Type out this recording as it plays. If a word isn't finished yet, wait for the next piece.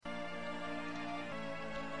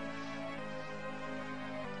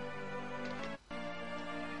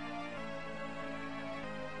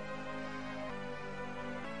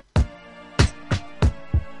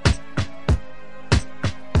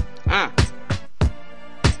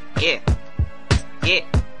Yeah. Yeah.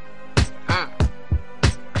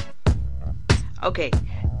 Okay.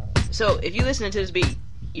 So, if you listening to this beat,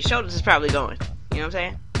 your shoulders is probably going. You know what I'm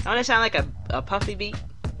saying? Don't it sound like a puffy beat?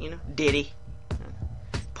 You know? Diddy.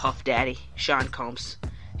 Puff Daddy. Sean Combs.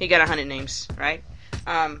 He got 100 names, right?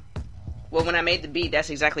 Well, when I made the beat,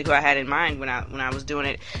 that's exactly who I had in mind when I was doing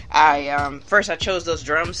it. First I chose those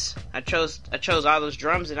drums. I chose all those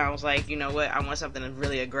drums, and I was like, you know what? I want something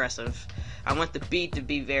really aggressive. I want the beat to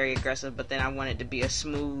be very aggressive, but then I want it to be a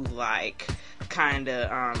smooth, like, kind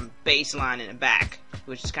of bass line in the back,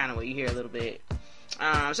 which is kind of what you hear a little bit.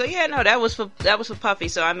 So yeah, no, that was for Puffy.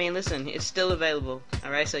 So I mean, listen, it's still available.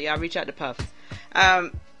 All right, so y'all reach out to Puff.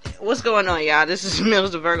 What's going on, y'all? This is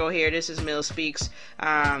Mills the Virgo here. This is Mills Speaks.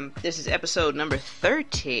 This is episode number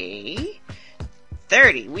 30.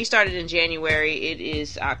 30. We started in January. It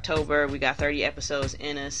is October. We got 30 episodes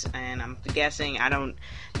in us, and I'm guessing, I don't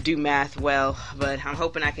do math well, but I'm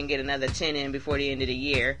hoping I can get another 10 in before the end of the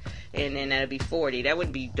year, and then that'll be 40. That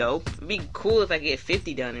would be dope. It'd be cool if I could get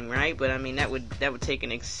 50 done, right? But I mean, that would take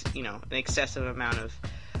an excessive amount of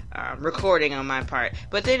recording on my part.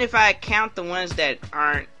 But then if I count the ones that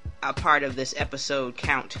aren't a part of this episode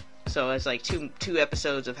count, so it's like two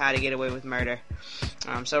episodes of How to Get Away with Murder.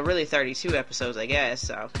 So really 32 episodes, I guess.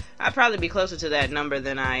 So I'd probably be closer to that number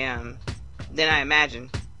than I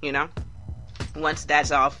imagine, you know, once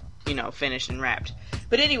that's all, you know, finished and wrapped.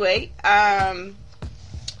 But anyway,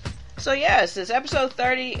 so yes, this episode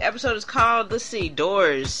 30. Episode is called, let's see,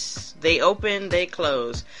 Doors. They open, they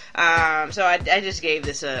close. So I just gave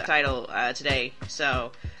this a title today.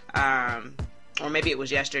 So or maybe it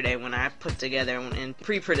was yesterday when I put together in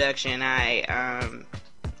pre-production. I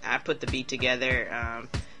put the beat together,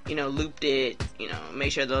 looped it, made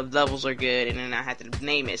sure the levels are good, and then I had to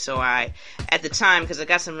name it. So at the time, because I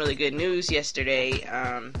got some really good news yesterday,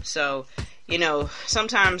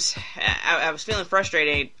 sometimes I was feeling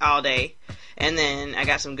frustrated all day, and then I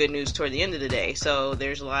got some good news toward the end of the day. So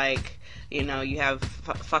there's like, you have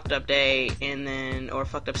fucked up day, or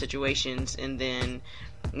fucked up situations, and then,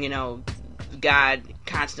 God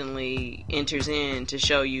constantly enters in to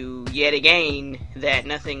show you yet again that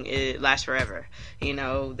nothing lasts forever.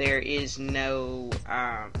 There is no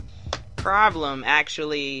problem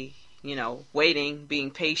actually, waiting,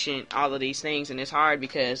 being patient, all of these things. And it's hard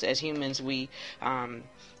because as humans, we,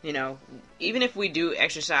 even if we do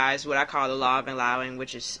exercise what I call the law of allowing,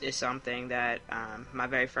 which is something that my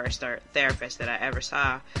very first therapist that I ever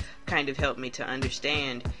saw kind of helped me to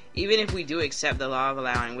understand. Even if we do accept the law of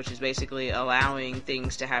allowing, which is basically allowing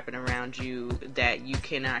things to happen around you that you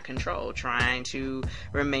cannot control, trying to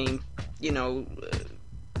remain,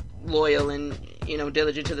 loyal and,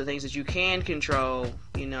 diligent to the things that you can control,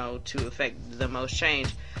 to affect the most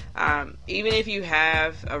change. Even if you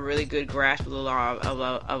have a really good grasp of the law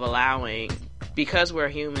of allowing, because we're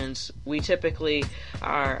humans, we typically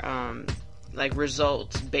are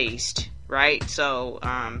results based, right? So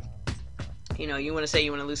you want to say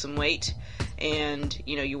you want to lose some weight, and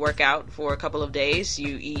you work out for a couple of days,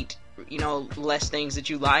 you eat less things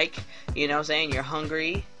that you like, you're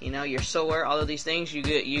hungry, you're sore, all of these things, you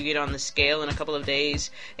get on the scale in a couple of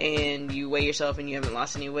days, and you weigh yourself and you haven't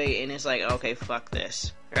lost any weight, and it's like, okay, fuck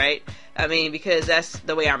this, right? I mean, because that's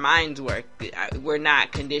the way our minds work. We're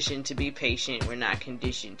not conditioned to be patient, we're not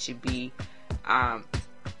conditioned to be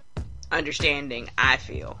understanding, I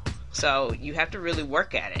feel. So you have to really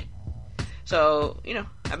work at it. So,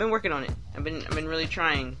 I've been working on it. I've been really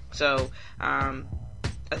trying. So, I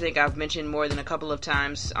think I've mentioned more than a couple of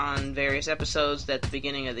times on various episodes that the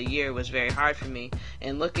beginning of the year was very hard for me.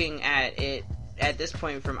 And looking at it at this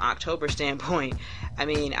point from October standpoint, I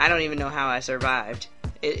mean, I don't even know how I survived.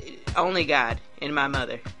 Only God and my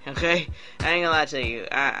mother, okay? I ain't gonna lie to you.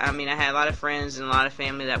 I mean, I had a lot of friends and a lot of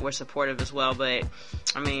family that were supportive as well, but,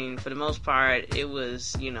 I mean, for the most part, it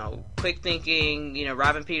was, quick thinking,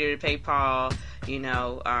 robbing Peter to pay Paul,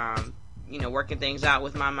 working things out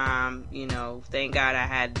with my mom, thank God I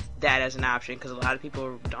had that as an option, because a lot of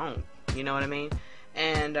people don't, you know what I mean?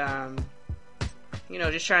 And,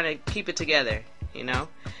 just trying to keep it together,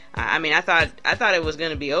 I mean, I thought it was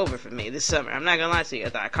going to be over for me this summer. I'm not going to lie to you. I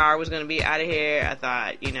thought a car was going to be out of here. I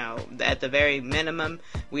thought, at the very minimum,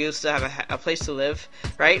 we would still have a place to live,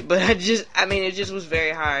 right? But it just was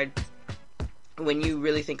very hard when you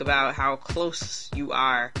really think about how close you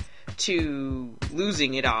are to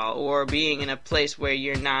losing it all, or being in a place where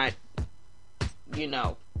you're not,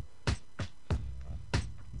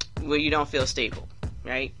 where you don't feel stable,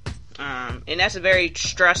 right? And that's a very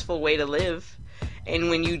stressful way to live.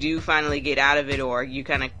 And when you do finally get out of it, or you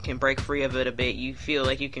kind of can break free of it a bit, you feel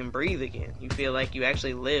like you can breathe again. You feel like you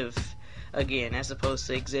actually live again as opposed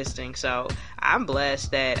to existing. So I'm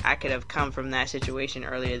blessed that I could have come from that situation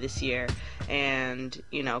earlier this year and,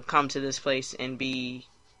 come to this place and be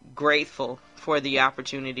grateful for the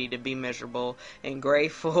opportunity to be miserable and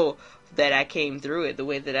grateful that I came through it the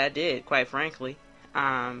way that I did, quite frankly.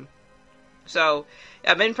 So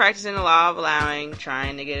I've been practicing the law of allowing,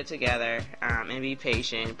 trying to get it together, and be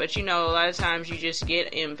patient. But a lot of times you just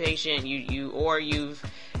get impatient. You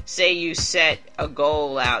set a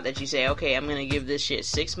goal out that you say, okay, I'm gonna give this shit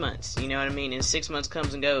 6 months. You know what I mean? And 6 months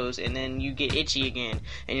comes and goes, and then you get itchy again,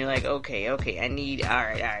 and you're like, okay, all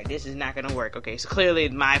right, this is not gonna work. Okay, so clearly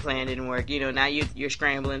my plan didn't work. Now you're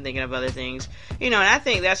scrambling, thinking of other things. And I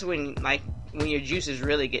think that's when your juices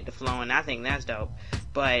really get to flowing. I think that's dope.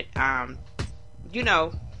 But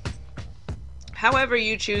however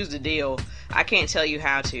you choose to deal, I can't tell you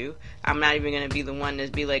how to. I'm not even going to be the one to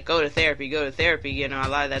be like, go to therapy. A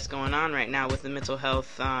lot of that's going on right now with the mental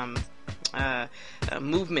health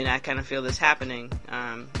movement. I kind of feel that's happening.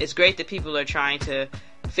 It's great that people are trying to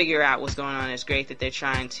figure out what's going on. It's great that they're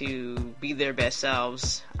trying to be their best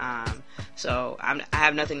selves. So I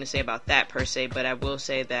have nothing to say about that per se, but I will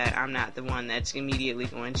say that I'm not the one that's immediately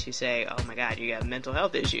going to say, oh my God, you got a mental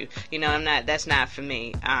health issue. That's not for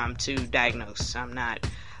me to diagnose. I'm not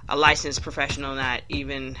a licensed professional, not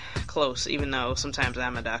even close, even though sometimes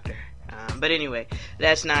I'm a doctor. But anyway,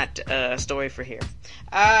 that's not a story for here.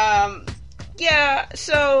 Yeah,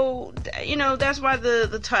 so, that's why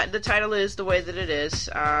the title is the way that it is.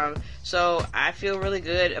 So I feel really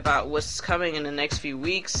good about what's coming in the next few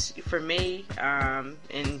weeks for me,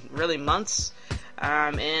 in really months.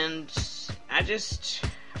 And I just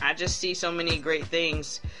see so many great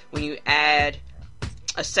things when you add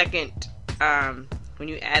a second,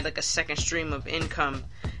 like a second stream of income.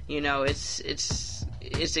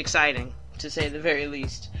 It's exciting, to say the very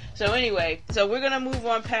least. So anyway, we're gonna move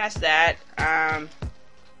on past that. I'll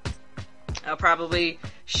probably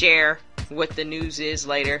share what the news is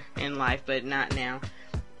later in life, but not now.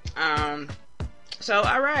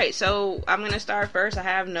 Alright, so I'm gonna start first. I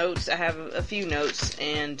have notes. I have a few notes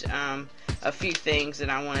and a few things that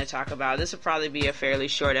I want to talk about. This will probably be a fairly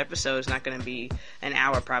short episode. It's not going to be an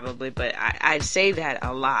hour probably, but I say that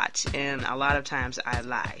a lot, and a lot of times I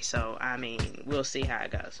lie. So, we'll see how it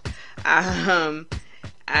goes.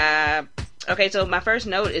 Okay, so my first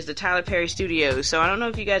note is the Tyler Perry Studios. So I don't know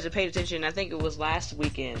if you guys have paid attention. I think it was last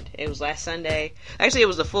weekend. It was last Sunday. Actually, it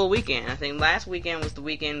was the full weekend. I think last weekend was the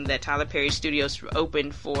weekend that Tyler Perry Studios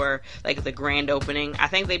opened for, the grand opening. I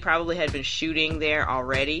think they probably had been shooting there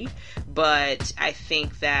already, but I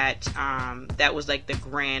think that that was, the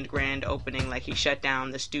grand opening. He shut down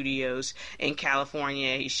the studios in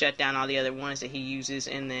California. He shut down all the other ones that he uses,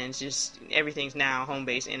 and then just everything's now home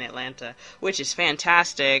base in Atlanta, which is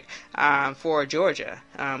fantastic. For Georgia,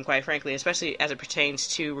 quite frankly, especially as it pertains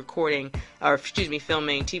to filming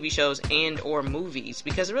TV shows and or movies.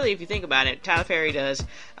 Because really, if you think about it, Tyler Perry does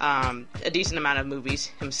a decent amount of movies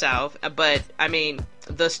himself, but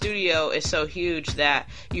the studio is so huge that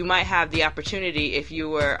you might have the opportunity, if you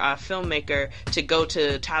were a filmmaker, to go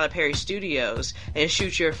to Tyler Perry Studios and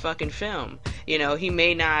shoot your fucking film. He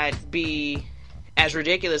may not be as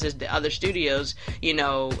ridiculous as the other studios,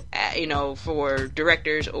 for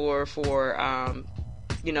directors or for,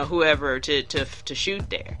 whoever to shoot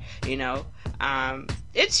there,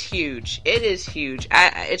 it's huge. It is huge.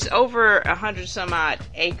 It's over 100 some odd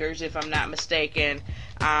acres, if I'm not mistaken.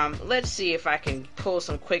 Let's see if I can pull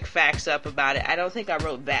some quick facts up about it. I don't think I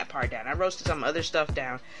wrote that part down. I wrote some other stuff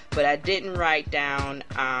down, but I didn't write down,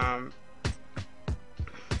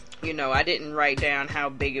 I didn't write down how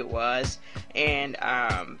big it was, and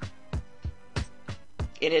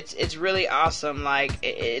it's really awesome.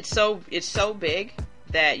 It's so big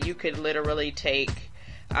that you could literally take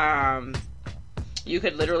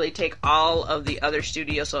all of the other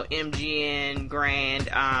studios, so MGM, Grand,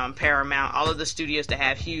 Paramount, all of the studios that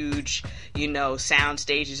have huge, sound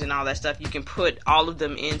stages and all that stuff. You can put all of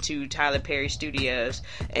them into Tyler Perry Studios,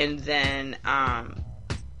 and then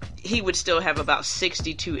he would still have about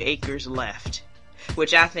 62 acres left,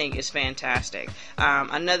 which I think is fantastic.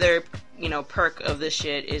 Another, perk of this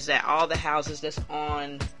shit is that all the houses that's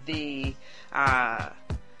on the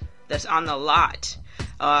lot,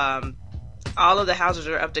 all of the houses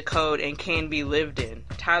are up to code and can be lived in.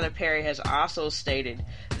 Tyler Perry has also stated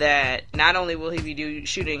that not only will he be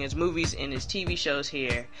shooting his movies and his TV shows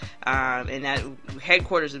here, and that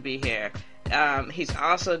headquarters will be here, he's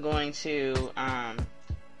also going to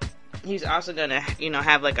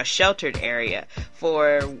have a sheltered area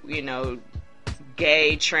for,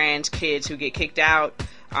 gay, trans kids who get kicked out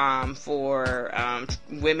for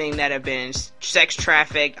women that have been sex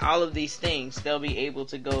trafficked, all of these things. They'll be able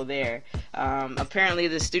to go there. Apparently,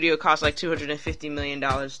 the studio cost like $250 million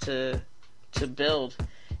to build.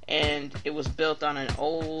 And it was built on an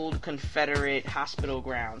old Confederate hospital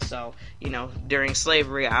ground. So, during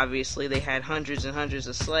slavery, obviously, they had hundreds and hundreds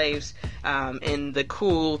of slaves. And the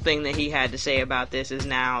cool thing that he had to say about this is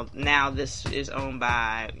now this is owned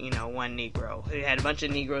by, one Negro. He had a bunch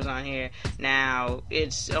of Negroes on here. Now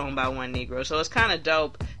it's owned by one Negro. So it's kind of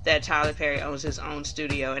dope that Tyler Perry owns his own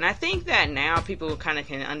studio. And I think that now people kind of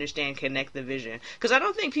can connect the vision. Because I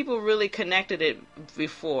don't think people really connected it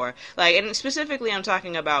before. And specifically I'm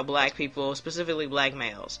talking about black people, specifically black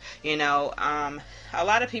males. A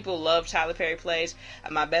lot of people love Tyler Perry plays.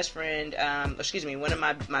 My best friend, one of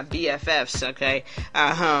my BFFs, okay,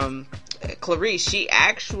 Clarice, she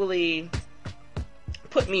actually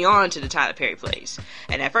put me on to the Tyler Perry plays.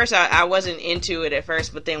 And at first I wasn't into it at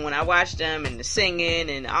first, but then when I watched them and the singing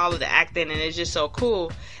and all of the acting, and it's just so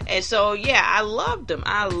cool. And so yeah, I loved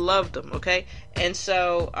them, okay? And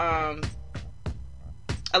so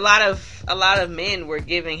a lot of men were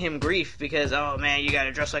giving him grief because, oh man, you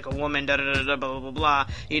gotta dress like a woman, da da da da, blah blah blah.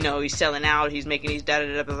 He's selling out, he's making these da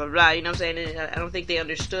da da blah blah blah. You know what I'm saying? I don't think they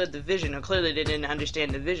understood the vision, or clearly they didn't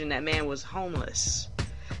understand the vision. That man was homeless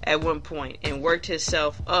at one point and worked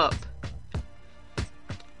himself up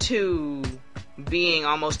to being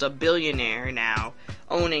almost a billionaire now,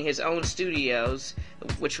 owning his own studios,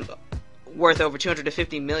 which worth over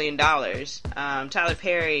 $250 million. Tyler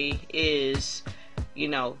Perry is,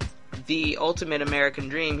 the ultimate American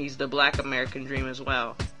dream. He's the black American dream as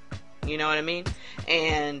well. You know what I mean?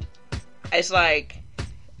 And it's like,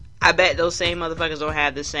 I bet those same motherfuckers don't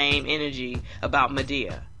have the same energy about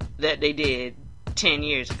Madea that they did 10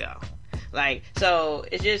 years ago. So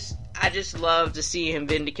it's just, I just love to see him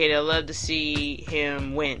vindicated. I love to see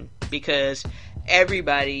him win, because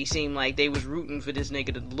everybody seemed like they was rooting for this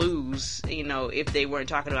nigga to lose, if they weren't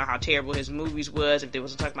talking about how terrible his movies was, if they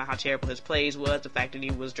wasn't talking about how terrible his plays was, the fact that he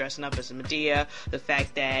was dressing up as a Madea, the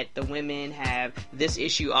fact that the women have this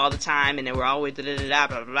issue all the time and they were always da da da da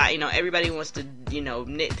blah blah blah. Everybody wants to,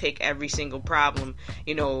 nitpick every single problem,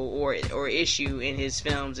 or issue in his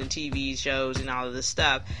films and TV shows and all of this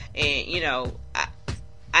stuff. And,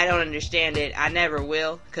 I don't understand it. I never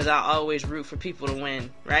will, because I always root for people to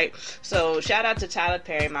win, right? So shout out to Tyler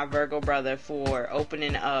Perry, my Virgo brother, for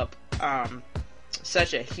opening up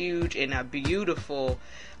such a huge and a beautiful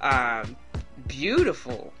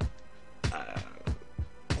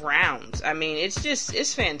grounds. I mean,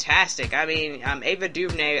 it's fantastic. I mean, Ava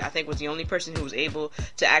DuVernay, I think, was the only person who was able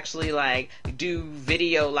to actually do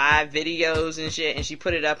live videos and shit, and she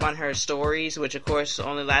put it up on her stories, which of course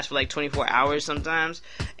only lasts for 24 hours sometimes.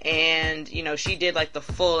 And she did the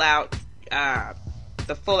full out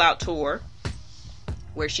tour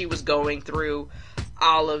where she was going through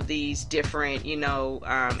all of these different,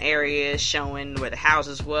 areas, showing where the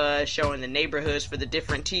houses was, showing the neighborhoods for the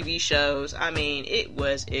different TV shows. I mean, it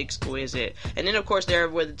was exquisite. And then, of course, there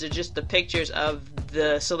were just the pictures of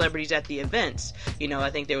the celebrities at the events. I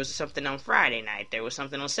think there was something on Friday night. There was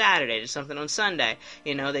something on Saturday. There's something on Sunday.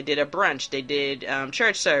 They did a brunch. They did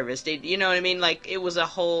church service. They, you know what I mean? It was a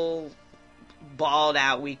whole balled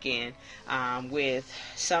out weekend with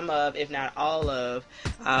some of, if not all of,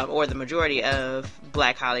 or the majority of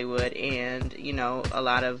Black Hollywood, and a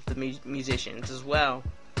lot of the musicians as well.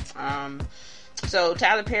 So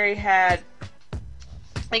Tyler Perry had,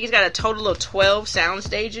 I think he's got a total of 12 sound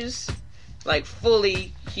stages,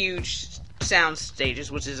 fully huge sound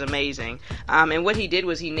stages, which is amazing. And what he did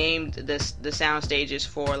was he named the sound stages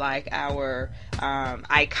for our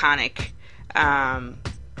iconic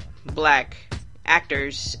black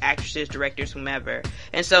actors, actresses, directors, whomever.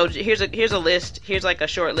 And so here's a list. Here's a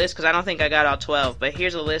short list, because I don't think I got all 12, but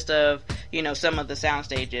here's a list of some of the sound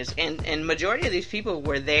stages. And majority of these people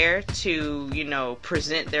were there to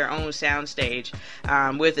present their own sound stage,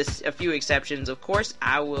 with a few exceptions. Of course,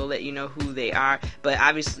 I will let you know who they are, but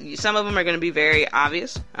obviously some of them are going to be very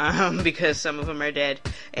obvious, because some of them are dead,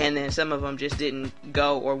 and then some of them just didn't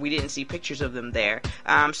go, or we didn't see pictures of them there.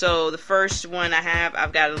 So the first one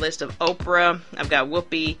I've got a list of Oprah. I've got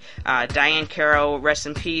Whoopi, Diane Carroll, rest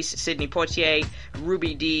in peace, Sidney Poitier,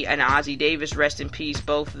 Ruby Dee, and Ozzie Davis, rest in peace,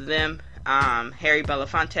 both of them. Harry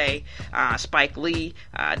Belafonte, Spike Lee,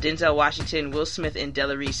 Denzel Washington, Will Smith, and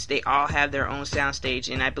Della Reese. They all have their own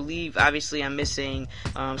soundstage, and I believe, obviously, I'm missing,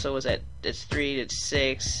 so was that, that's 3, that's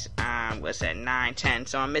 6, what's that, 9, 10,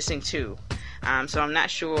 so I'm missing 2. So I'm not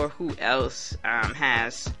sure who else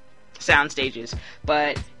has sound stages,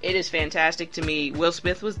 but it is fantastic to me. Will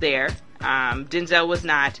Smith was there. Denzel was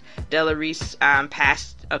not. Della Reese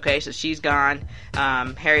passed. Okay, so she's gone.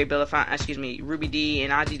 Ruby Dee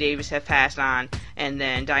and Ozzie Davis have passed on, and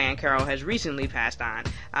then Diane Carroll has recently passed on.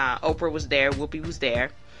 Oprah was there. Whoopi was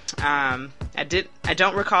there. I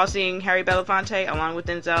don't recall seeing Harry Belafonte along with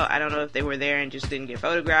Denzel. I don't know if they were there and just didn't get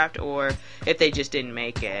photographed, or if they just didn't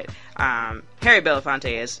make it. Harry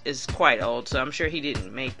Belafonte is quite old, so I'm sure he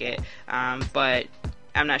didn't make it. But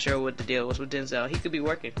I'm not sure what the deal was with Denzel. He could be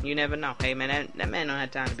working. You never know. Hey, man, that man don't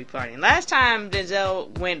have time to be partying. Last time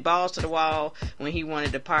Denzel went balls to the wall when he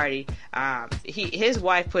wanted to party, his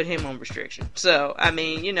wife put him on restriction. So, I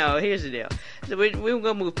mean, here's the deal. We're going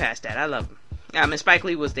to move past that. I love him. And Spike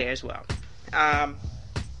Lee was there as well.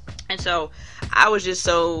 And so I was just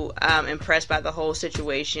so impressed by the whole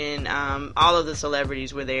situation. All of the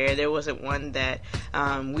celebrities were there. There wasn't one that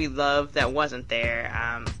we loved that wasn't there.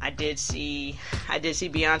 I did see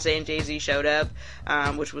Beyonce and Jay-Z showed up,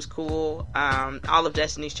 which was cool. All of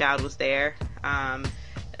Destiny's Child was there.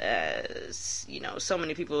 So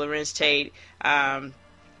many people. Lorenz Tate,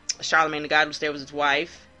 Charlamagne the God was there with his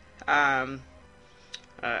wife.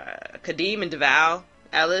 Kadeem and DeVal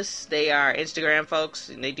Ellis, they are Instagram folks,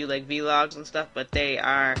 and they do like vlogs and stuff, but they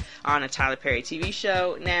are on a Tyler Perry TV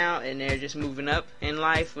show now, and they're just moving up in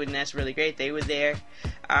life, and that's really great. They were there.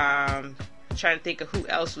 Trying to think of who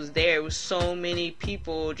else was there. It was so many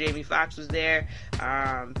people. Jamie Foxx was there.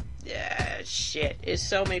 It's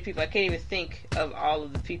so many people. I can't even think of all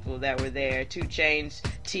of the people that were there. 2 Chainz,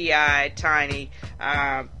 T.I., Tiny.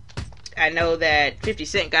 I know that 50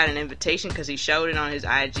 Cent got an invitation because he showed it on his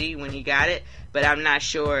IG when he got it, but I'm not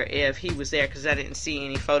sure if he was there because I didn't see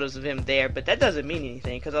any photos of him there. But that doesn't mean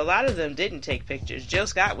anything because a lot of them didn't take pictures. Jill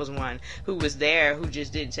Scott was one who was there who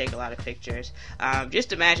just didn't take a lot of pictures.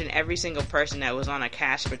 Just imagine every single person that was on a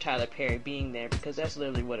cast for Tyler Perry being there, because that's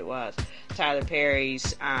literally what it was. Tyler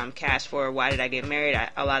Perry's cast for Why Did I Get Married?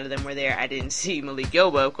 A lot of them were there. I didn't see Malik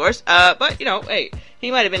Yoba, of course, but hey,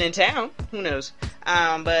 he might have been in town. Who knows?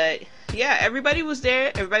 But yeah, everybody was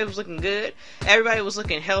there. Everybody was looking good. Everybody was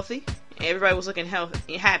looking healthy. Everybody was looking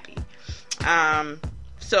happy.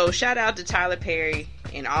 So shout out to Tyler Perry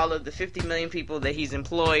and all of the 50 million people that he's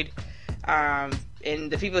employed, and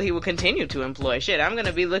the people he will continue to employ. Shit, I'm going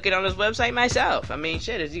to be looking on his website myself. I mean,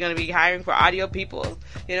 shit, is he going to be hiring for audio people?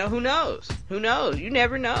 Who knows? Who knows? You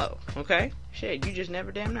never know, okay? Shit, you just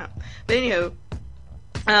never damn know. But anywho,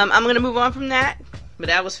 I'm going to move on from that, but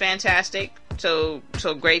that was fantastic. So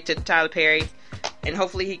great to Tyler Perry, and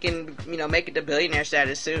hopefully he can, make it to billionaire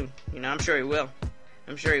status soon. I'm sure he will.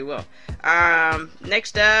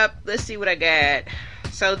 Next up, let's see what I got.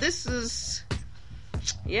 So this is,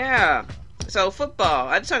 so football.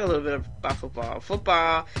 I'll talk a little bit about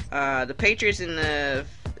football. The Patriots and the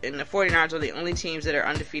 49ers are the only teams that are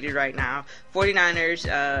undefeated right now.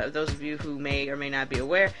 49ers, those of you who may or may not be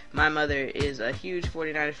aware, my mother is a huge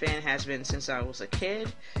 49er fan, has been since I was a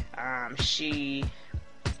kid. She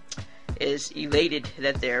is elated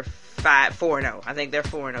that they're 4-0. I think they're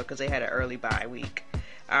 4-0 because they had an early bye week.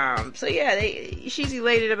 She's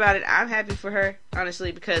elated about it. I'm happy for her,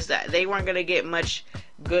 honestly, because they weren't going to get much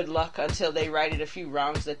good luck until they righted a few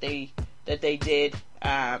wrongs that they did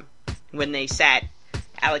when they sat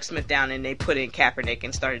Alex Smith down and they put in Kaepernick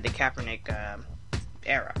and started the Kaepernick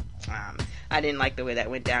era. I didn't like the way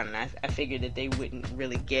that went down, and I figured that they wouldn't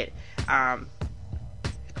really get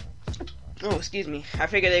I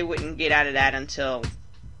figured they wouldn't get out of that until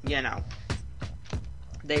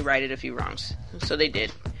they righted a few wrongs. So they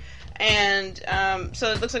did. And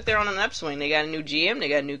so it looks like they're on an upswing. They got a new GM, they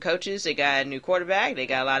got new coaches, they got a new quarterback, they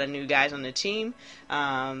got a lot of new guys on the team,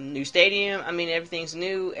 new stadium. I mean, everything's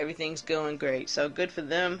new, everything's going great. So good for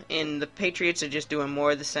them. And the Patriots are just doing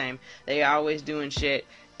more of the same. They are always doing shit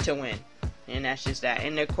to win. And that's just that.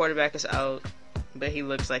 And their quarterback is old, but he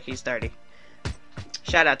looks like he's 30.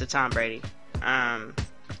 Shout out to Tom Brady.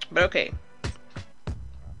 But okay.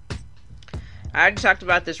 I already talked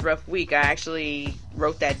about this rough week. I actually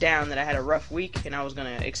wrote that down, that I had a rough week, and I was going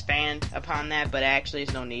to expand upon that, but actually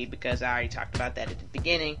there's no need because I already talked about that at the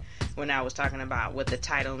beginning when I was talking about what the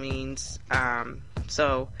title means.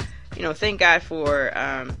 So, thank God for,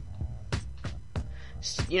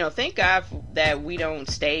 thank God that we don't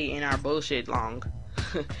stay in our bullshit long.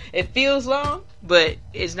 It feels long, but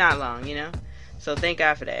it's not long, So thank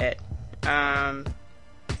God for that.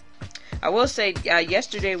 I will say,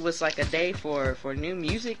 yesterday was like a day for new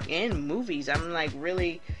music and movies. I'm like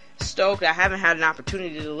really stoked. I haven't had an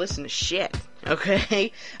opportunity to listen to shit.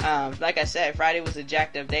 Okay, like I said, Friday was a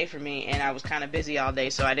jacked up day for me, and I was kind of busy all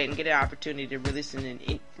day, so I didn't get an opportunity to really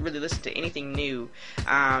listen to anything new.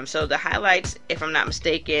 So the highlights, if I'm not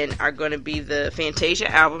mistaken, are going to be the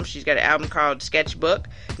Fantasia album. She's got an album called Sketchbook,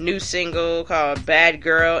 new single called Bad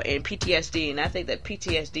Girl, and PTSD. And I think that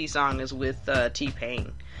PTSD song is with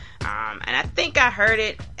T-Pain. And I think I heard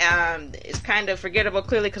it. It's kind of forgettable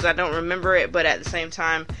clearly because I don't remember it, but at the same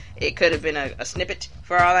time, it could have been a snippet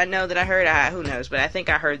for all I know that I heard. Who knows? But I think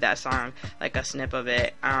I heard that song, like a snip of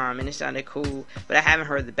it, and it sounded cool. But I haven't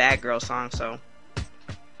heard the Bad Girl song, so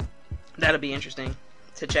that'll be interesting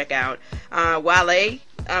to check out. Wale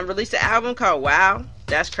released an album called Wow.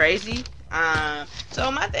 That's crazy.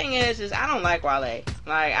 So my thing is I don't like Wale.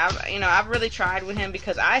 Like, I've really tried with him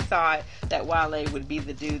because I thought that Wale would be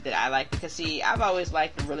the dude that I like, because see, I've always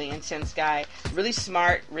liked a really intense guy, really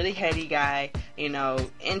smart, really heady guy,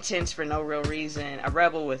 intense for no real reason, a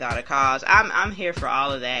rebel without a cause. I'm here for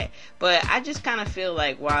all of that, but I just kind of feel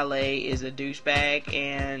like Wale is a douchebag,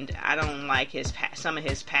 and I don't like some of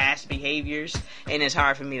his past behaviors, and it's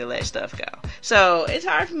hard for me to let stuff go. So it's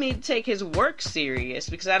hard for me to take his work serious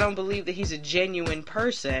because I don't believe that he's a genuine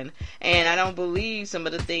person, and I don't believe some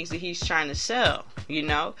of the things that he's trying to sell,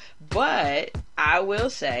 But I will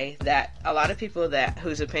say that a lot of people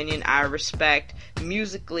whose opinion I respect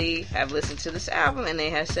musically have listened to this album, and they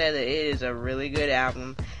have said that it is a really good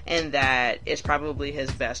album and that it's probably his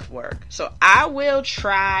best work. So I will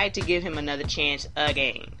try to give him another chance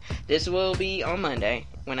again. This will be on Monday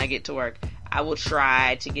when I get to work. I will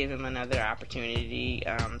try to give him another opportunity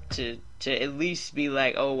to at least be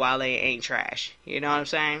like, oh, Wale ain't trash. You know what I'm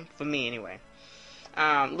saying? For me, anyway.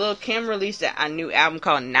 Lil' Kim released a new album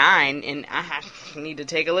called 9, and I need to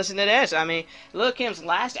take a listen to this. I mean, Lil' Kim's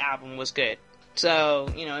last album was good. So,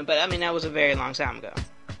 but I mean, that was a very long time ago.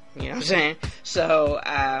 You know what I'm saying? So,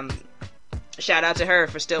 shout out to her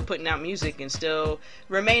for still putting out music and still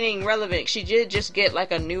remaining relevant. She did just get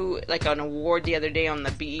an award the other day on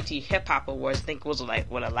the BET Hip Hop Awards. I think it was a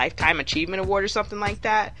Lifetime Achievement Award or something like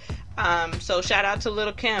that. So shout out to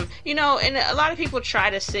Lil' Kim. And a lot of people try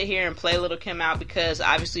to sit here and play Lil' Kim out because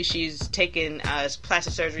obviously she's taken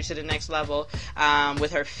plastic surgery to the next level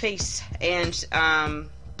with her face and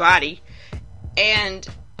body. And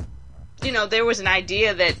there was an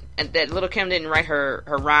idea that Lil' Kim didn't write her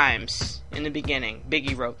rhymes in the beginning.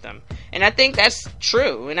 Biggie wrote them. And I think that's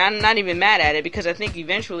true. And I'm not even mad at it because I think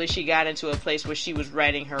eventually she got into a place where she was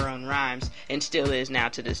writing her own rhymes and still is now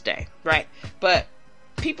to this day. Right? But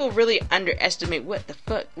people really underestimate what the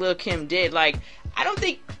fuck Lil' Kim did. I don't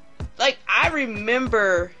think... I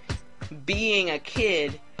remember being a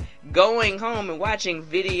kid going home and watching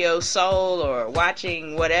Video Soul or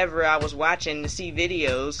watching whatever I was watching to see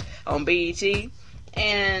videos on BET,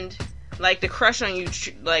 and the Crush on You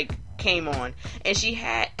came on, and she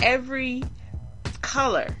had every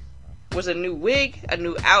color was a new wig, a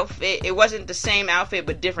new outfit. It wasn't the same outfit,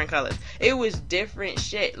 but different colors. It was different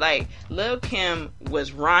shit. Lil' Kim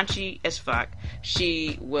was raunchy as fuck.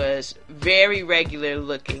 She was very regular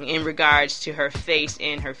looking in regards to her face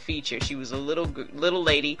and her features. She was a little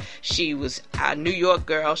lady. She was a New York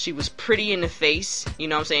girl. She was pretty in the face. You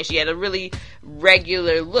know what I'm saying? She had a really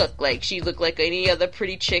regular look. She looked like any other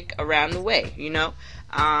pretty chick around the way,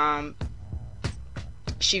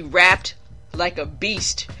 She rapped like a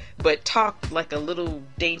beast, but talked like a little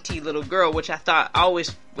dainty little girl, which I thought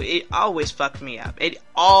always fucked me up. It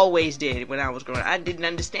always did when I was growing up. I didn't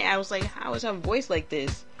understand. I was like, how is her voice like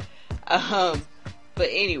this? But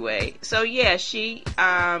anyway, so yeah, she,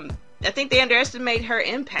 I think they underestimate her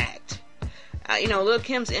impact. Lil'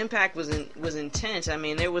 Kim's impact was intense. I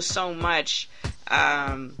mean, there was so much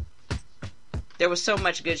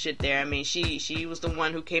good shit there. I mean, she was the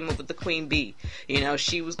one who came up with the Queen Bee.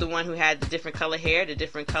 She was the one who had the different color hair, the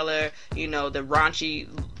different color, the raunchy,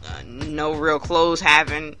 no real clothes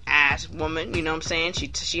having ass woman. You know what I'm saying?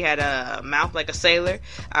 She had a mouth like a sailor.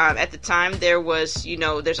 At the time, there was,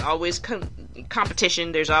 there's always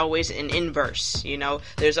competition. There's always an inverse.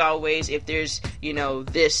 There's always, if there's,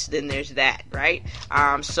 this, then there's that, right?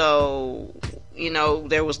 So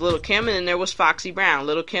there was Lil' Kim and then there was Foxy Brown.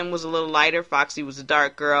 Lil' Kim was a little lighter. Foxy was a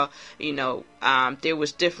dark girl. There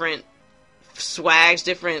was different swags,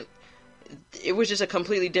 it was just a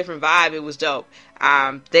completely different vibe. It was dope.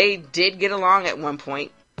 They did get along at one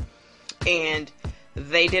point, and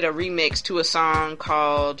they did a remix to a song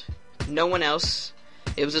called No One Else.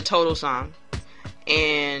 It was a Total song,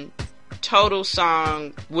 and Total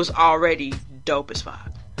song was already dope as fuck.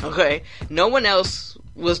 Okay? No One Else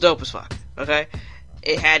was dope as fuck. Okay?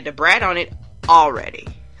 It had the Brat on it already.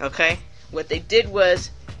 Okay? What they did was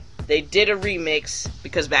they did a remix,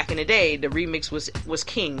 because back in the day, the remix was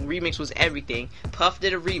king. Remix was everything. Puff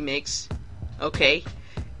did a remix, okay,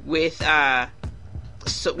 with Jermaine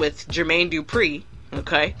Dupri,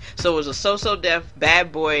 okay? So it was a So Def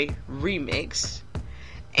Bad Boy remix.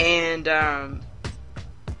 And, and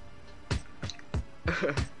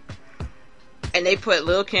they put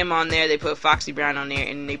Lil' Kim on there, they put Foxy Brown on there,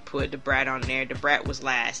 and they put Da Brat on there. Da Brat was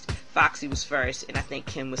last, Foxy was first, and I think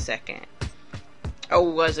Kim was second. Oh,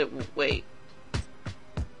 was it? Wait.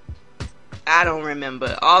 I don't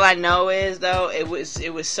remember. All I know is, though, it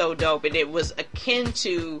was so dope, and it was akin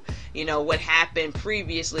to, you know, what happened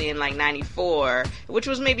previously in like 94, which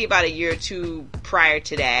was maybe about a year or two prior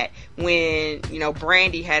to that, when, you know,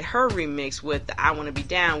 Brandy had her remix with I Wanna Be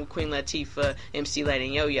Down with Queen Latifah, MC Lyte,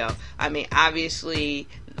 and Yo-Yo. I mean, obviously,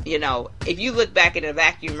 you know, if you look back in a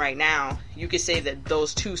vacuum right now, you could say that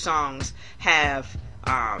those two songs have,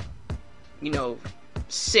 you know,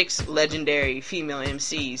 6 legendary female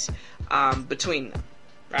MCs between them,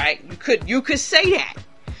 right? You could say that,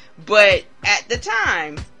 but at the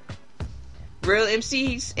time, real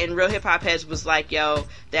MCs and real hip hop heads was like, yo,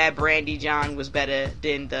 that Brandy John was better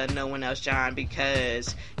than the No One Else John,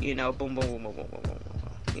 because, you know, boom, boom, boom, boom, boom, boom, boom,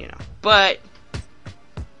 boom, you know. But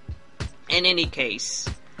in any case,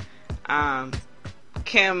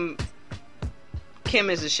 Kim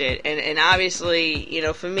is the shit, and obviously, you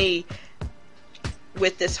know, for me,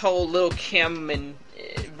 with this whole Lil' Kim and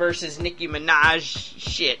versus Nicki Minaj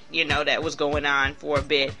shit, you know, that was going on for a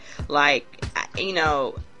bit, like, you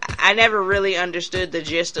know, I never really understood the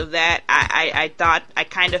gist of that. I thought, I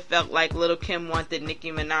kind of felt like Lil' Kim wanted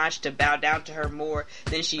Nicki Minaj to bow down to her more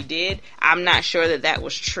than she did. I'm not sure that that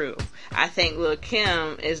was true. I think Lil'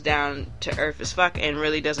 Kim is down to earth as fuck and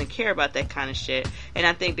really doesn't care about that kind of shit. And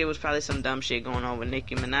I think there was probably some dumb shit going on with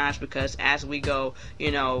Nicki Minaj, because as we go,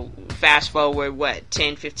 you know, fast forward,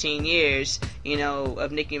 10, 15 years, you know,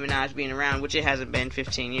 of Nicki Minaj being around, which it hasn't been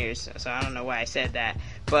 15 years, so I don't know why I said that.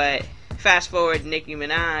 But fast forward, Nicki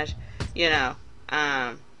Minaj, you know,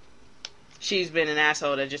 she's been an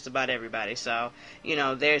asshole to just about everybody. So, you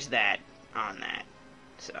know, there's that on that.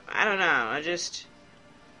 So, I don't know.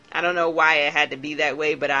 I don't know why it had to be that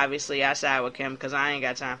way, but obviously I side with Kim, because I ain't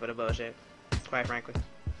got time for the bullshit, quite frankly.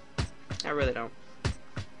 I really don't.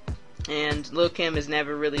 And Lil' Kim has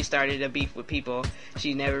never really started a beef with people.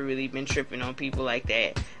 She's never really been tripping on people like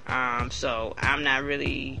that. So, I'm not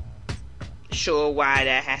really sure why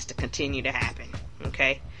that has to continue to happen,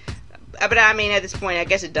 okay? But I mean, at this point, I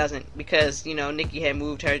guess it doesn't, because, you know, Nicki had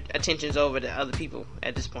moved her attentions over to other people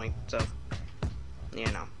at this point, so, you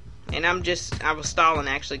know. And I was stalling,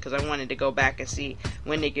 actually, because I wanted to go back and see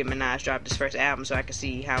when Nicki Minaj dropped his first album, so I could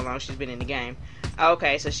see how long she's been in the game.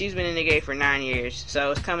 Okay, so she's been in the game for 9 years,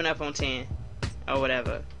 so it's coming up on 10, or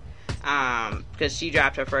whatever, because she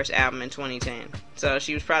dropped her first album in 2010, so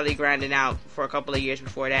she was probably grinding out for a couple of years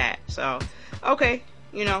before that, so, okay,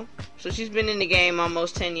 you know, so she's been in the game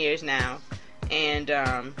almost 10 years now, and,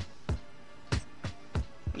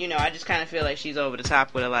 you know, I just kind of feel like she's over the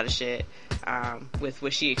top with a lot of shit, with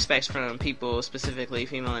what she expects from people, specifically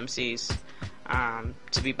female MCs,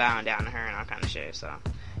 to be bowing down to her and all kind of shit, so,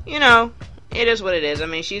 you know, it is what it is. I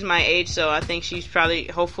mean, she's my age, so I think she's probably,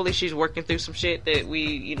 hopefully she's working through some shit that we,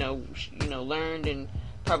 you know, learned and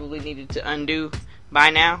probably needed to undo by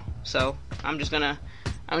now, so I'm just gonna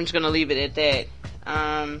leave it at that.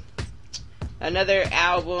 Another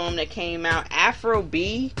album that came out, Afro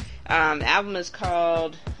B, the album is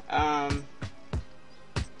called,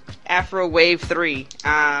 Afro Wave 3,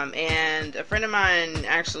 and a friend of mine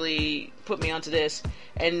actually put me onto this,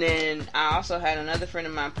 and then I also had another friend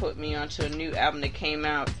of mine put me onto a new album that came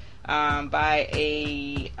out, by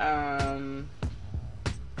a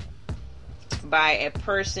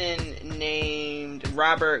person named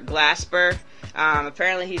Robert Glasper.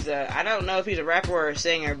 Apparently I don't know if he's a rapper or a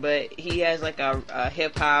singer, but he has like a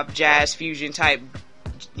hip-hop, jazz, fusion type,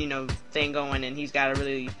 you know, thing going, and he's got a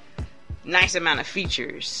really nice amount of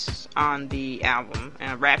features on the album.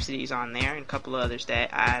 Rhapsody's on there, and a couple of others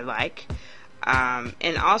that I like.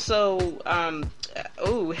 And also,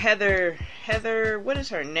 Heather, what is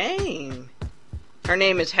her name? Her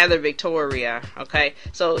name is Heather Victoria, okay?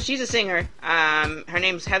 So, she's a singer. Her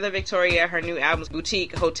name is Heather Victoria. Her new album is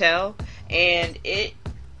Boutique Hotel. And I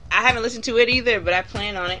haven't listened to it either, but I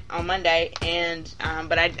plan on it on Monday. And,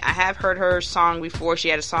 but I have heard her song before. She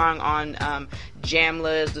had a song on,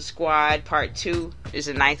 Jamla's The Squad Part 2. It's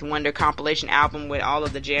a Ninth Wonder compilation album with all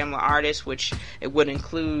of the Jamla artists, which it would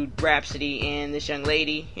include Rhapsody and this young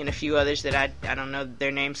lady and a few others that I don't know their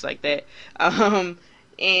names like that. And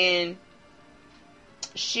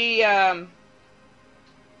she had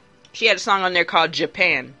a song on there called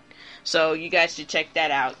Japan. So you guys should check that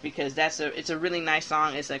out because it's a really nice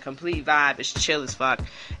song. It's a complete vibe. It's chill as fuck,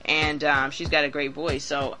 and she's got a great voice.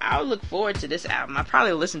 So I'll look forward to this album. I'll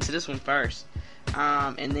probably listen to this one first,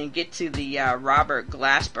 and then get to the Robert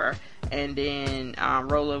Glasper, and then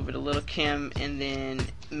roll over to Lil' Kim, and then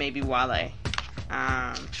maybe Wale.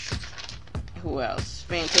 Who else?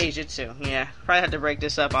 Fantasia too. Yeah, probably have to break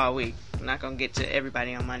this up all week. I'm not gonna get to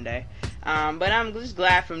everybody on Monday. But I'm just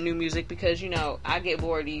glad from new music because, I get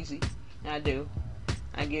bored easy. I do.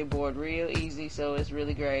 I get bored real easy, so it's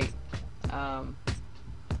really great.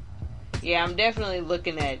 Yeah, I'm definitely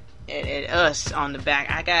looking at Us on the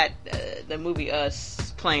back. I got the movie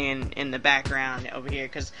Us playing in the background over here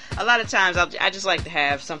because a lot of times I just like to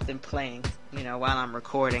have something playing, while I'm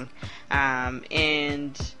recording.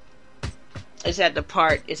 And it's at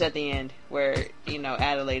the end where,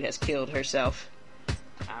 Adelaide has killed herself.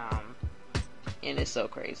 And it's so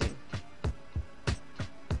crazy.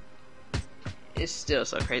 It's still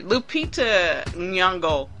so crazy. Lupita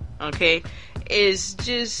Nyong'o, okay, is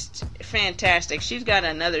just fantastic. She's got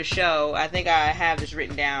another show. I think I have this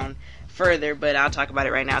written down further, but I'll talk about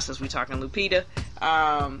it right now since we're talking Lupita.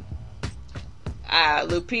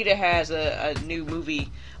 Lupita has a new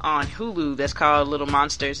movie on Hulu that's called Little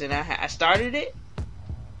Monsters, and I started it.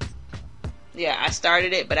 Yeah, I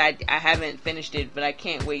started it, but I haven't finished it. But I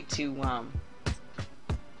can't wait to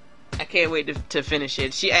to finish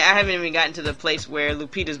it. I haven't even gotten to the place where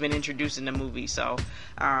Lupita's been introduced in the movie, so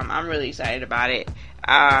I'm really excited about it.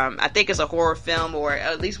 I think it's a horror film, or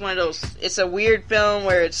at least one of those. It's a weird film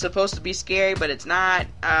where it's supposed to be scary, but it's not,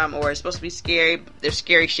 or it's supposed to be scary. There's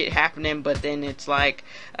scary shit happening, but then it's like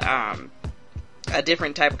a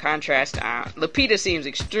different type of contrast. Lupita seems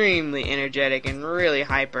extremely energetic and really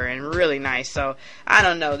hyper and really nice. So I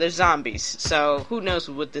don't know. There's zombies, so who knows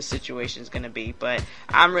what this situation is going to be. But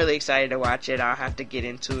I'm really excited to watch it. I'll have to get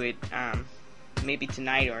into it maybe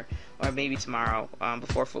tonight or maybe tomorrow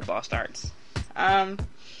before football starts.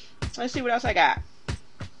 Let's see what else I got.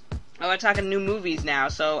 Oh, we're talking new movies now.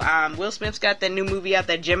 So, Will Smith's got that new movie out,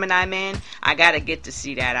 that Gemini Man. I gotta get to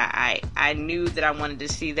see that. I knew that I wanted to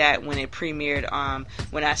see that when it premiered.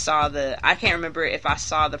 When I saw I can't remember if I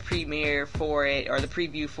saw the premiere for it or the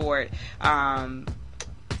preview for it, on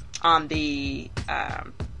the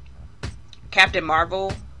Captain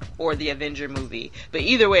Marvel or the Avenger movie. But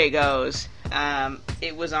either way it goes,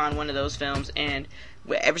 it was on one of those films, and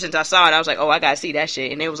ever since I saw it, I was like, oh, I gotta see that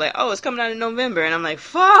shit. And it was like, oh, it's coming out in November. And I'm like,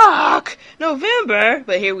 fuck, November.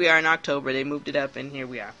 But here we are in October. They moved it up, and here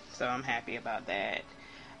we are. So I'm happy about that.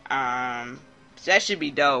 So that should be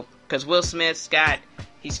dope. Because Will Smith's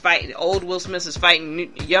he's fighting, old Will Smith is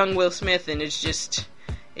fighting young Will Smith, and it's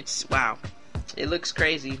wow. It looks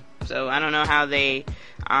crazy. So I don't know how they,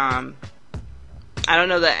 I don't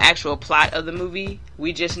know the actual plot of the movie.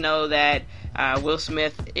 We just know that Will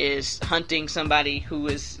Smith is hunting somebody who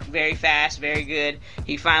is very fast, very good.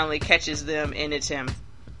 He finally catches them, and it's him,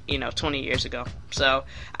 20 years ago. So,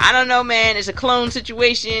 I don't know, man. It's a clone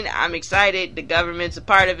situation. I'm excited. The government's a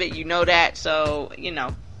part of it. You know that. So,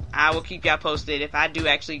 I will keep y'all posted. If I do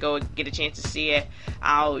actually go get a chance to see it,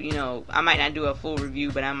 I might not do a full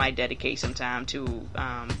review, but I might dedicate some time to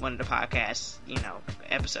one of the podcast,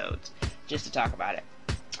 episodes just to talk about it.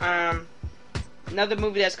 Another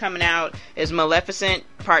movie that's coming out is Maleficent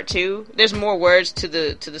Part 2. There's more words to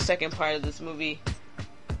the second part of this movie.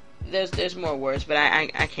 There's more words, but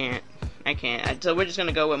I can't. So we're just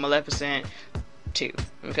gonna go with Maleficent 2.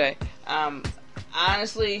 Okay.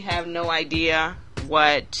 Honestly, have no idea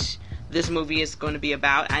what this movie is going to be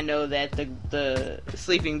about. I know that the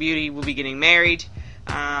Sleeping Beauty will be getting married.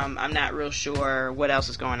 I'm not real sure what else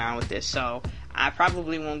is going on with this, so I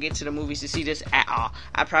probably won't get to the movies to see this at all.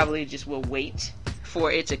 I probably just will wait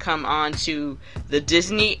for it to come on to the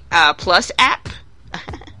Disney Plus app,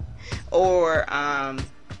 or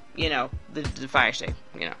the Fire Stick.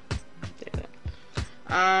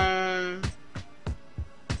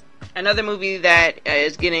 Another movie that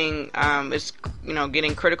is getting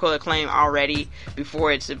getting critical acclaim already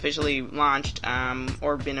before it's officially launched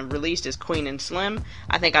or been released is Queen and Slim.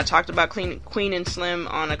 I think I talked about Queen and Slim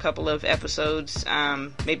on a couple of episodes,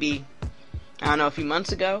 maybe, I don't know, a few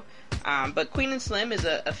months ago. But Queen and Slim is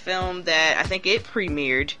a film that I think it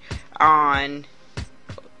premiered on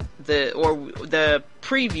the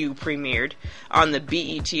preview premiered on the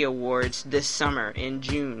BET Awards this summer in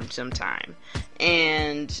June sometime.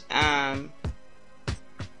 And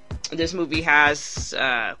this movie has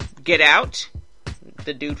Get Out,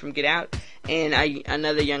 the dude from Get Out, and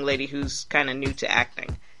another young lady who's kind of new to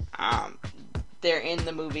acting. They're in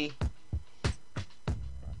the movie.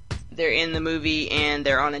 they're in the movie and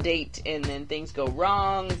they're on a date, and then things go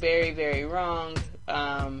wrong, very, very wrong,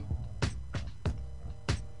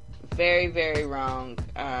 very, very wrong,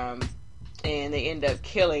 and they end up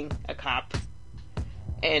killing a cop,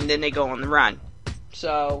 and then they go on the run.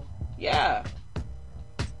 So, yeah.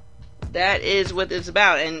 That is what it's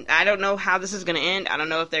about, and I don't know how this is going to end. I don't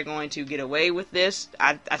know if they're going to get away with this.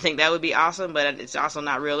 I think that would be awesome, but it's also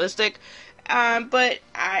not realistic. But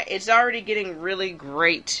it's already getting really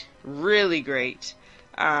great reviews.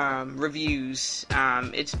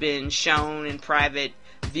 It's been shown in private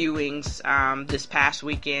viewings this past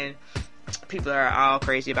weekend. People are all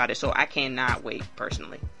crazy about it, so I cannot wait,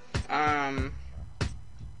 personally. And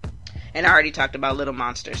I already talked about Little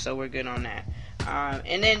Monster, so we're good on that.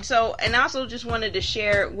 And I also just wanted to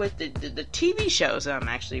share with the TV shows that I'm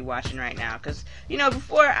actually watching right now, because,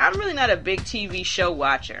 before, I'm really not a big TV show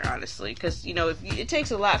watcher, honestly, because, it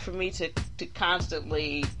takes a lot for me to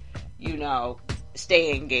constantly,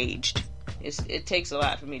 stay engaged. It takes a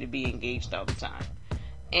lot for me to be engaged all the time.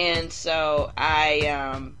 And so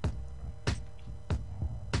I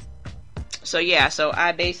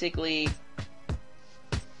basically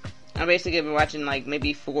been watching like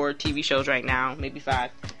maybe 4 TV shows right now, maybe 5,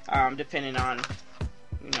 depending on,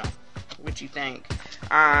 what you think.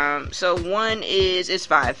 So one it's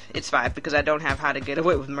 5 because I don't have How to Get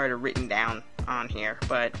Away with Murder written down on here,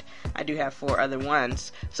 but I do have 4 other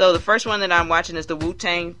ones. So the first one that I'm watching is the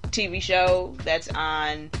Wu-Tang TV show that's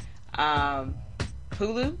on,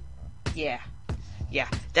 Hulu. Yeah,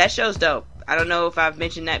 that show's dope. I don't know if I've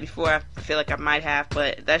mentioned that before. I feel like I might have,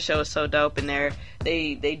 but that show is so dope. And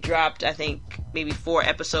they dropped, I think, maybe 4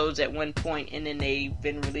 episodes at one point, and then they've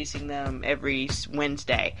been releasing them every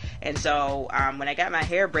Wednesday. And so when I got my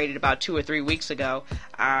hair braided about 2 or 3 weeks ago,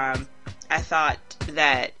 I thought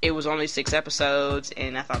that it was only 6 episodes,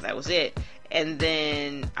 and I thought that was it. And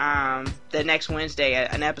then the next Wednesday,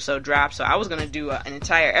 an episode dropped. So I was going to do an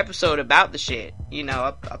entire episode about the shit,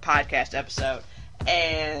 a podcast episode.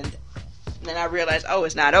 And then I realized,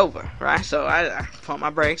 it's not over, right? So I pumped my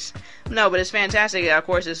brakes. No, but it's fantastic. Of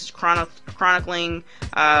course, it's chronicling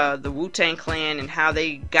the Wu-Tang Clan and how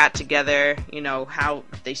they got together, how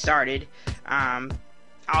they started,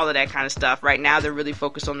 all of that kind of stuff. Right now, they're really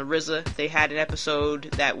focused on the RZA. They had an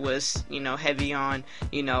episode that was, heavy on,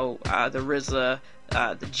 the RZA,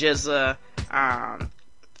 the GZA,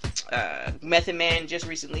 Method Man just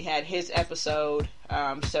recently had his episode.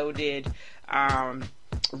 So did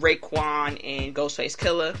Raekwon and Ghostface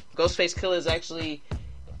Killah. Ghostface Killah is actually,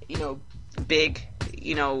 big,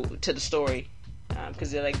 to the story,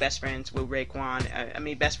 because they're like best friends with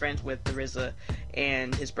Raekwon. Best friends with the RZA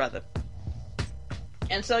and his brother.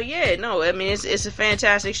 And so it's a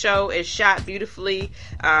fantastic show. It's shot beautifully.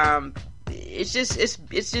 It's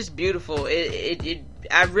just beautiful.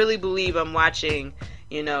 I really believe I'm watching,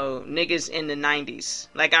 niggas in the 90s.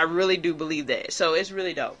 Like, I really do believe that. So it's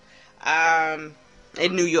really dope. In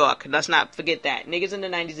New York. Let's not forget that. Niggas in the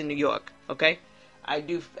 90s in New York. Okay? I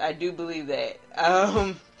do believe that.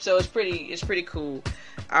 So it's pretty cool.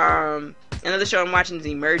 Another show I'm watching is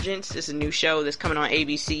Emergence. It's a new show that's coming on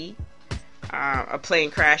ABC. A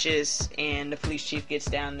plane crashes and the police chief gets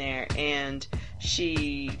down there and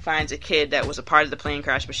she finds a kid that was a part of the plane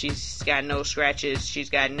crash, but she's got no scratches, she's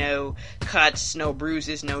got no cuts, no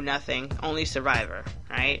bruises, no nothing, only survivor,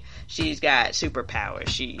 right? She's got superpowers,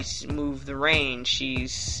 she's moved the rain,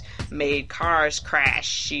 she's made cars crash,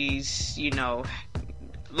 she's,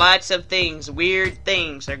 lots of things, weird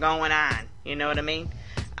things are going on, you know what I mean?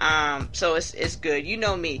 So it's good. You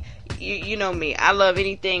know me. You know me. I love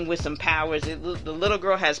anything with some powers. The little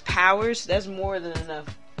girl has powers. That's more than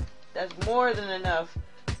enough. That's more than enough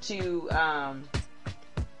to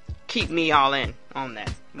keep me all in on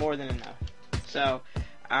that. More than enough. So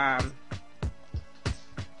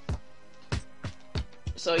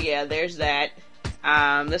yeah, there's that.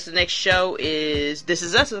 The next show is This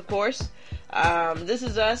Is Us, of course. This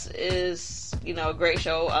Is Us is, a great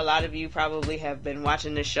show. A lot of you probably have been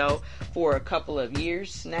watching this show for a couple of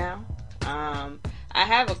years now. I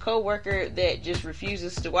have a coworker that just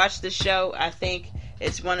refuses to watch this show. I think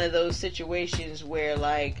it's one of those situations where,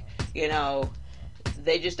 they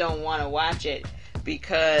just don't want to watch it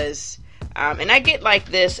because, and I get like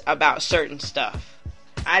this about certain stuff.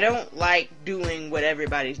 I don't like doing what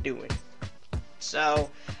everybody's doing. So,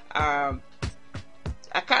 I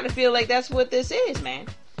kind of feel like that's what this is, man.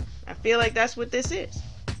 I feel like that's what this is.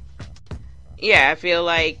 Yeah, I feel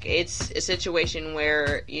like it's a situation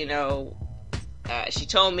where, she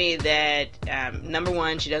told me that, number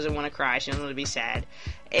one, she doesn't want to cry. She doesn't want to be sad.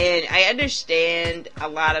 And I understand a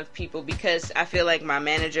lot of people, because I feel like my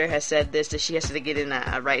manager has said this, that she has to get in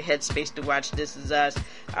a right headspace to watch This Is Us.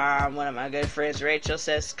 One of my good friends, Rachel,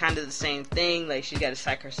 says kind of the same thing, like she got to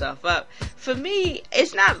psych herself up. For me,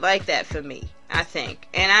 it's not like that for me, I think.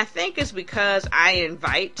 And I think it's because I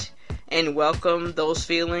invite and welcome those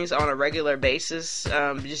feelings on a regular basis,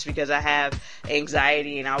 just because I have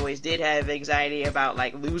anxiety, and I always did have anxiety about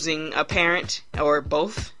like losing a parent or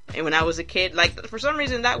both. And when I was a kid, like, for some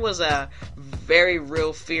reason, that was a very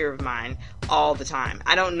real fear of mine all the time.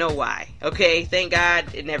 I don't know why. Okay, thank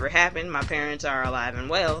God it never happened. My parents are alive and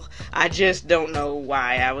well. I just don't know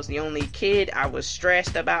why. I was the only kid. I was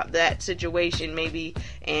stressed about that situation, maybe.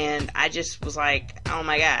 And I just was like, oh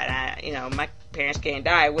my God, my parents can't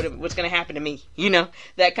die. What's going to happen to me?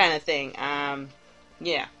 That kind of thing.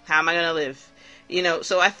 Yeah, how am I going to live?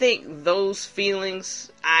 So I think those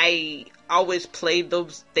feelings, I always played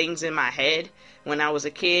those things in my head when I was a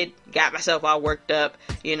kid, got myself all worked up,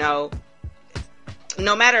 No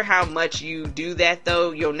matter how much you do that,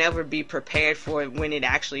 though, you'll never be prepared for it when it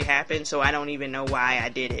actually happens, so I don't even know why I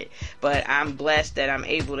did it. But I'm blessed that I'm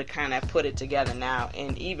able to kind of put it together now,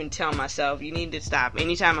 and even tell myself, you need to stop.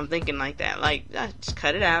 Anytime I'm thinking like that, just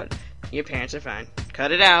cut it out. Your parents are fine.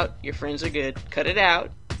 Cut it out. Your friends are good. Cut it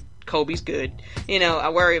out. Kobe's good. I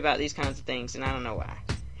worry about these kinds of things, and I don't know why.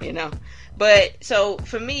 But so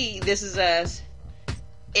for me, This Is Us.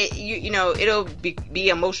 It'll be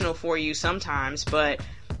emotional for you sometimes, but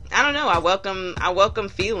I don't know. I welcome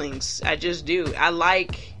feelings. I just do. I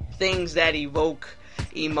like things that evoke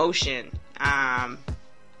emotion. I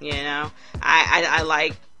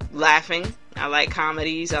like laughing. I like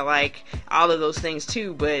comedies. I like all of those things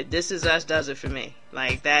too, but This Is Us does it for me.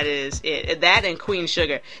 Like, that is it. That and Queen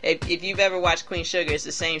Sugar. If you've ever watched Queen Sugar, it's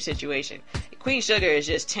the same situation. Queen Sugar is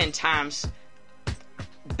just 10 times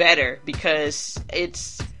better because I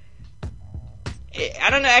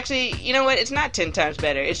don't know, actually, you know what? It's not 10 times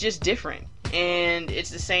better. It's just different. And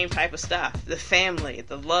it's the same type of stuff. The family,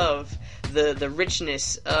 the love, the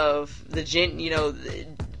richness of the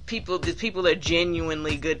people are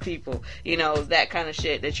genuinely good people. That kind of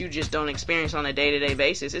shit that you just don't experience on a day-to-day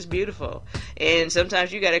basis. It's beautiful. And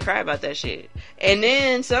sometimes you gotta cry about that shit. And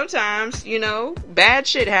then sometimes, bad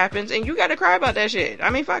shit happens and you gotta cry about that shit. I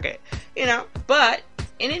mean, fuck it. But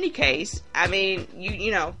in any case, I mean,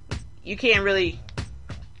 you can't really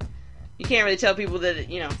tell people that,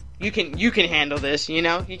 you can handle this, you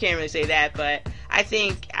can't really say that. But I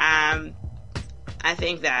think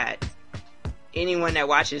that anyone that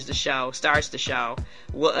watches the show, starts the show,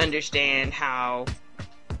 will understand how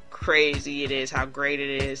crazy it is, how great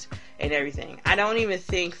it is, and everything. I don't even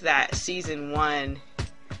think that season 1,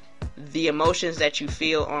 the emotions that you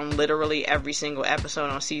feel on literally every single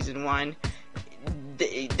episode on season 1,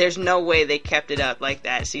 there's no way they kept it up like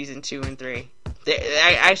that season 2 and 3.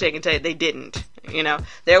 I can tell you they didn't.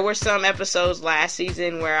 There were some episodes last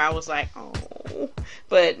season where I was like, oh,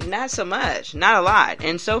 but not so much, not a lot.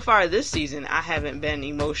 And so far this season, I haven't been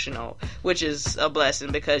emotional, which is a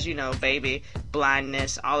blessing because, baby,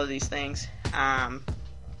 blindness, all of these things.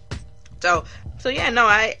 So yeah, no,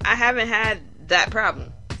 I haven't had that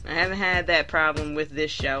problem. I haven't had that problem with this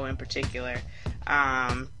show in particular.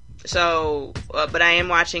 But I am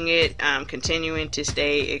watching it, continuing to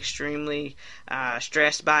stay extremely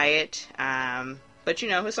stressed by it. But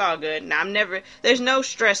it's all good. Now, there's no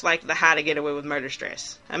stress like the How to Get Away with Murder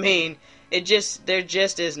stress. I mean, there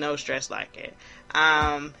just is no stress like it.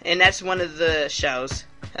 And that's one of the shows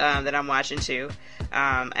that I'm watching too.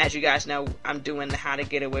 As you guys know, I'm doing the How to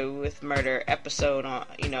Get Away with Murder episode on,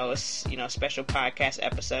 special podcast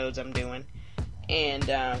episodes I'm doing. And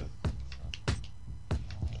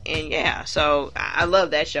yeah, so I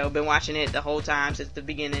love that show. Been watching it the whole time since the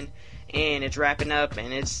beginning, and it's wrapping up,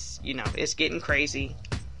 and it's getting crazy.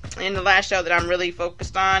 And the last show that I'm really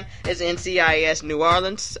focused on is NCIS New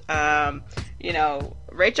Orleans.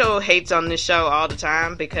 Rachel hates on this show all the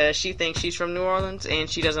time because she thinks she's from New Orleans and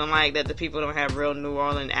she doesn't like that the people don't have real New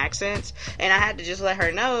Orleans accents. And I had to just let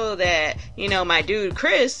her know that, my dude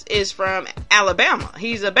Chris is from Alabama.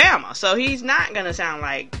 He's a Bama. So he's not gonna sound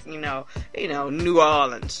like, New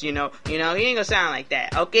Orleans, he ain't gonna sound like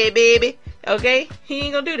that. Okay, baby? Okay? He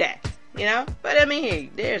ain't gonna do that, But I mean, hey,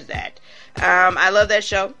 there's that. I love that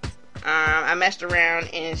show. I messed around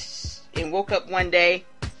and woke up one day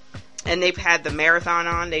and they've had the marathon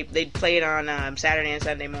on. They play it on Saturday and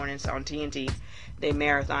Sunday mornings on TNT. They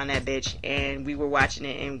marathon that bitch, and we were watching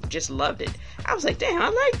it and just loved it. I was like, damn, I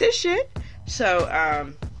like this shit. So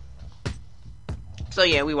So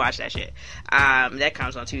yeah, we watch that shit. That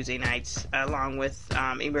comes on Tuesday nights, along with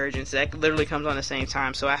Emergence. That literally comes on the same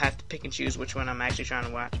time, so I have to pick and choose which one I'm actually trying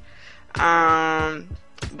to watch.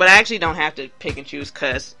 But I actually don't have to pick and choose,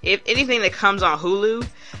 because if anything that comes on Hulu,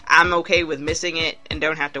 I'm okay with missing it and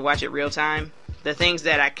don't have to watch it real time. The things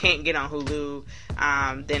that I can't get on Hulu,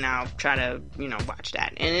 then I'll try to, watch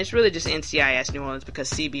that. And it's really just NCIS New Orleans, because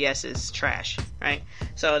CBS is trash, right?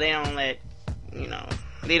 So they don't let,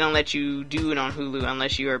 they don't let you do it on Hulu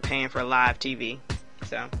unless you are paying for live TV.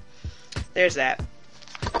 So, there's that.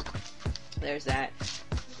 There's that.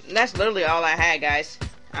 And that's literally all I had, guys.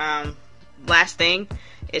 Last thing,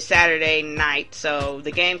 it's Saturday night, so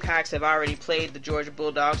the Gamecocks have already played the Georgia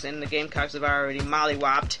Bulldogs, and the Gamecocks have already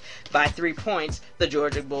mollywopped by 3 points the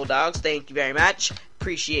Georgia Bulldogs. Thank you very much.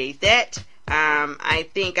 Appreciate that. I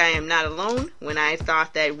think I am not alone when I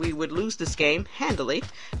thought that we would lose this game handily.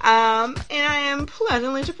 And I am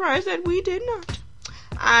pleasantly surprised that we did not.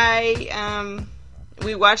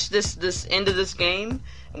 We watched this end of this game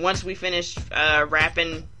once we finished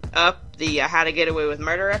wrapping up the How to Get Away with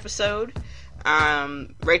Murder episode.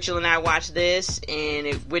 Rachel and I watched this, and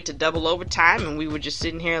it went to double overtime, and we were just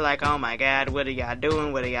sitting here like, oh my god, what are y'all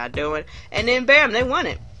doing? What are y'all doing? And then bam, they won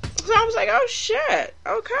it. So I was like, oh shit,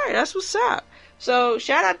 okay, that's what's up. So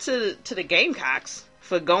shout out to the Gamecocks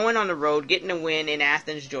for going on the road, getting a win in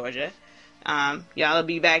Athens, Georgia. Y'all will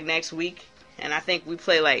be back next week, and I think we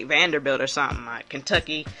play like Vanderbilt or something, like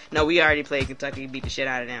Kentucky. No, we already played Kentucky, beat the shit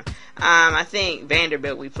out of them. I think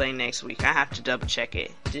Vanderbilt we play next week. I have to double check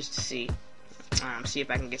it just to see if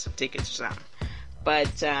I can get some tickets or something.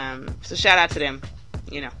 But so shout out to them,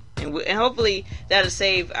 and hopefully that'll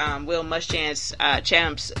save Will Muschamp's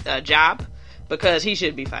job, because he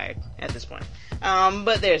should be fired at this point.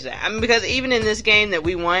 But there's that. I mean, because even in this game that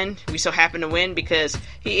we won, we so happened to win because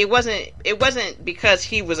it wasn't because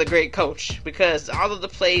he was a great coach, because all of the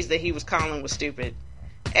plays that he was calling was stupid.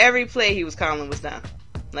 Every play he was calling was dumb.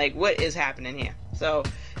 Like, what is happening here? So,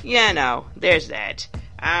 there's that.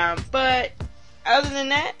 But other than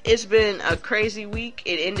that, it's been a crazy week.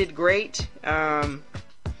 It ended great. I'm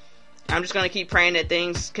just going to keep praying that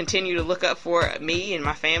things continue to look up for me and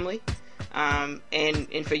my family, and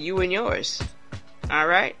for you and yours.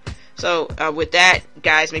 Alright? So, with that,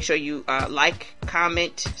 guys, make sure you like,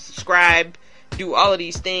 comment, subscribe, do all of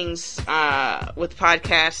these things with the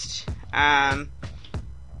podcast.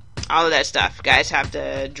 All of that stuff. Guys have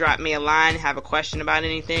to drop me a line, have a question about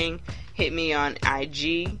anything, hit me on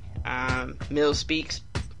IG, Mills Speaks.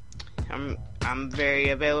 I'm very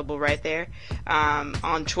available right there.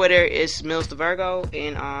 On Twitter, it's Mills the Virgo,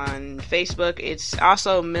 and on Facebook, it's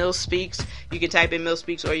also Mills Speaks. You can type in Mills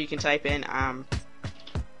Speaks, or you can type in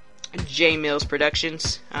J Mills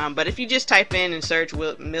Productions. But if you just type in and search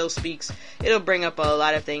Mills Speaks, it'll bring up a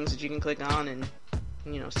lot of things that you can click on and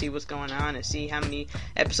see what's going on and see how many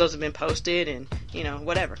episodes have been posted and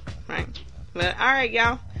whatever, right? But all right,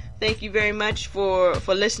 y'all. Thank you very much for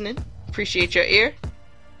listening. Appreciate your ear.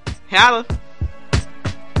 Holla.